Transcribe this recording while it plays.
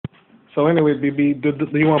So anyway, BB, do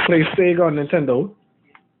you want to play Sega or Nintendo?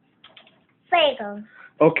 Sega.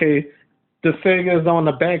 Okay, the Sega is on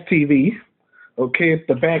the back TV. Okay, it's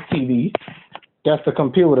the back TV. That's the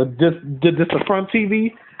computer. This the front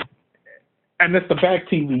TV, and it's the back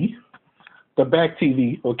TV. The back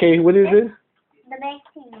TV. Okay, what is it? The back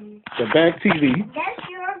TV. The back TV. That's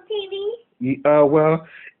your TV? Well,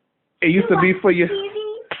 it used to be for your. TV?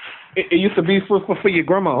 It used to be for your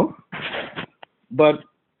grandma, but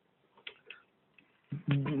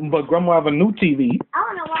grandma have a new TV. I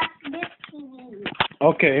want to watch this TV.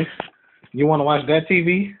 Okay, you want to watch that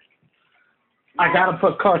TV? I gotta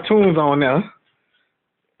put cartoons on there.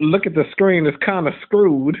 Look at the screen; it's kind of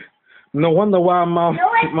screwed. No wonder why my No,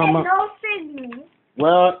 it my. no signal.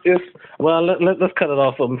 Let's cut it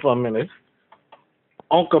off for a minute.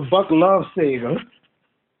 Uncle Buck loves Sega,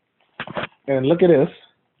 and look at this.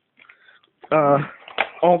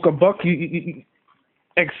 Uncle Buck, you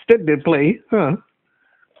extended play, huh?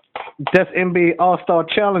 That's NBA All-Star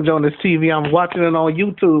Challenge on this TV. I'm watching it on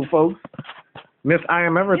YouTube, folks. Miss I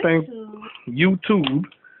Am Everything, YouTube.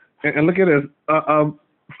 And look at this.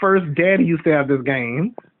 First, Daddy used to have this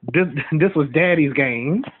game. This was Daddy's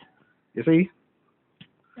game. You see?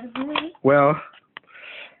 Mm-hmm. Well,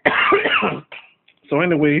 so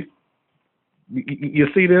anyway, you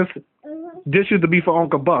see this? Mm-hmm. This used to be for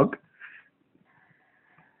Uncle Buck.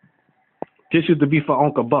 This used to be for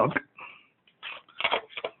Uncle Buck.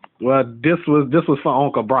 Well, this was for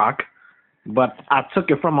Uncle Brock, but I took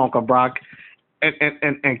it from Uncle Brock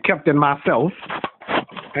and kept it myself.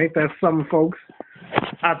 Ain't that something, folks?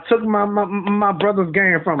 I took my brother's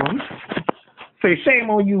game from him. Say shame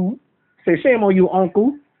on you. Say shame on you,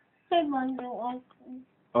 Uncle. Shame on you, Uncle.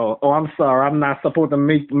 Oh, I'm sorry. I'm not supposed to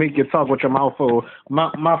make you talk with your mouth full.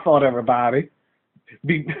 My fault, everybody.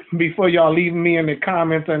 Before y'all leave me in the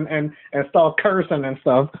comments and start cursing and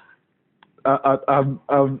stuff. The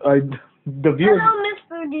viewers.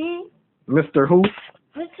 Hello, Mr. D. Mr. Who?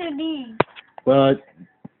 Mr. D. Well,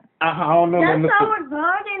 I don't know. That's Mr. our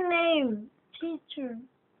garden name, teacher.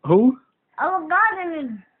 Who? Our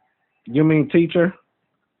garden. You mean teacher?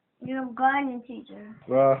 You're a garden teacher.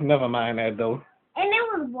 Well, never mind that though. And it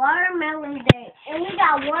was watermelon day, and we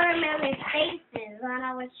got watermelon faces on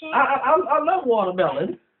our chest. I love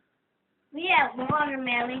watermelon. We had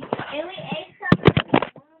watermelon, and we ate something.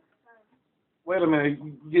 Wait a minute.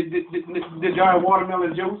 Did y'all have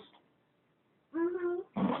watermelon juice?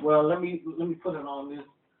 Mhm. Well, let me put it on this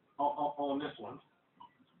on this one.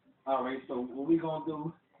 All right. So what we gonna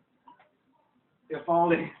do? If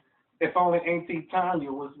only Auntie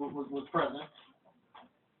Tanya was present.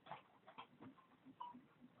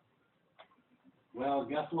 Well,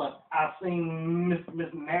 guess what? I seen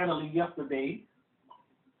Miss Natalie yesterday.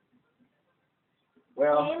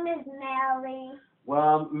 Well, Hey, Miss Natalie.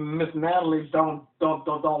 well, Miss Natalie don't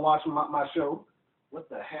watch my show. What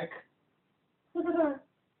the heck?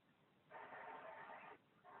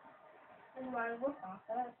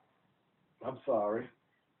 I'm sorry.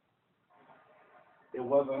 It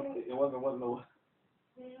wasn't no.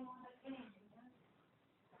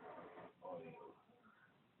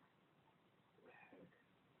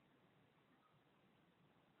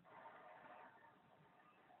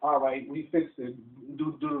 All right, we fixed it.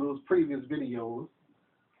 Do those previous videos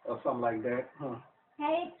or something like that. Huh.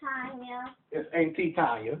 Hey, Tanya. It's Auntie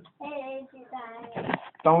Tanya. Hey, Auntie Tanya.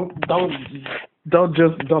 Don't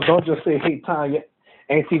just say hey Tanya.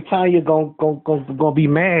 Auntie Tanya gonna be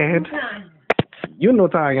mad. You know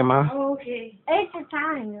Tanya, ma. Oh, okay. Auntie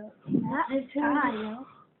Tanya. Not Tanya.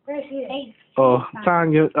 Oh,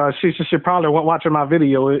 Tanya. She probably wasn't watching my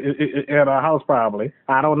video at her house. Probably.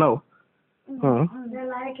 I don't know. Huh. They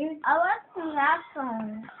like it? I want to have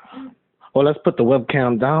some. Well, let's put the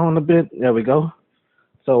webcam down a bit. There we go.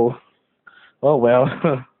 So, oh well.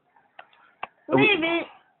 Leave it.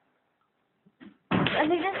 Let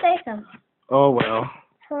me just say something. Oh well.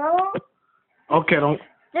 Hello? Okay, don't.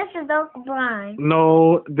 This is Uncle Brian.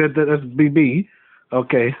 No, that's BB.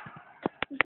 Okay.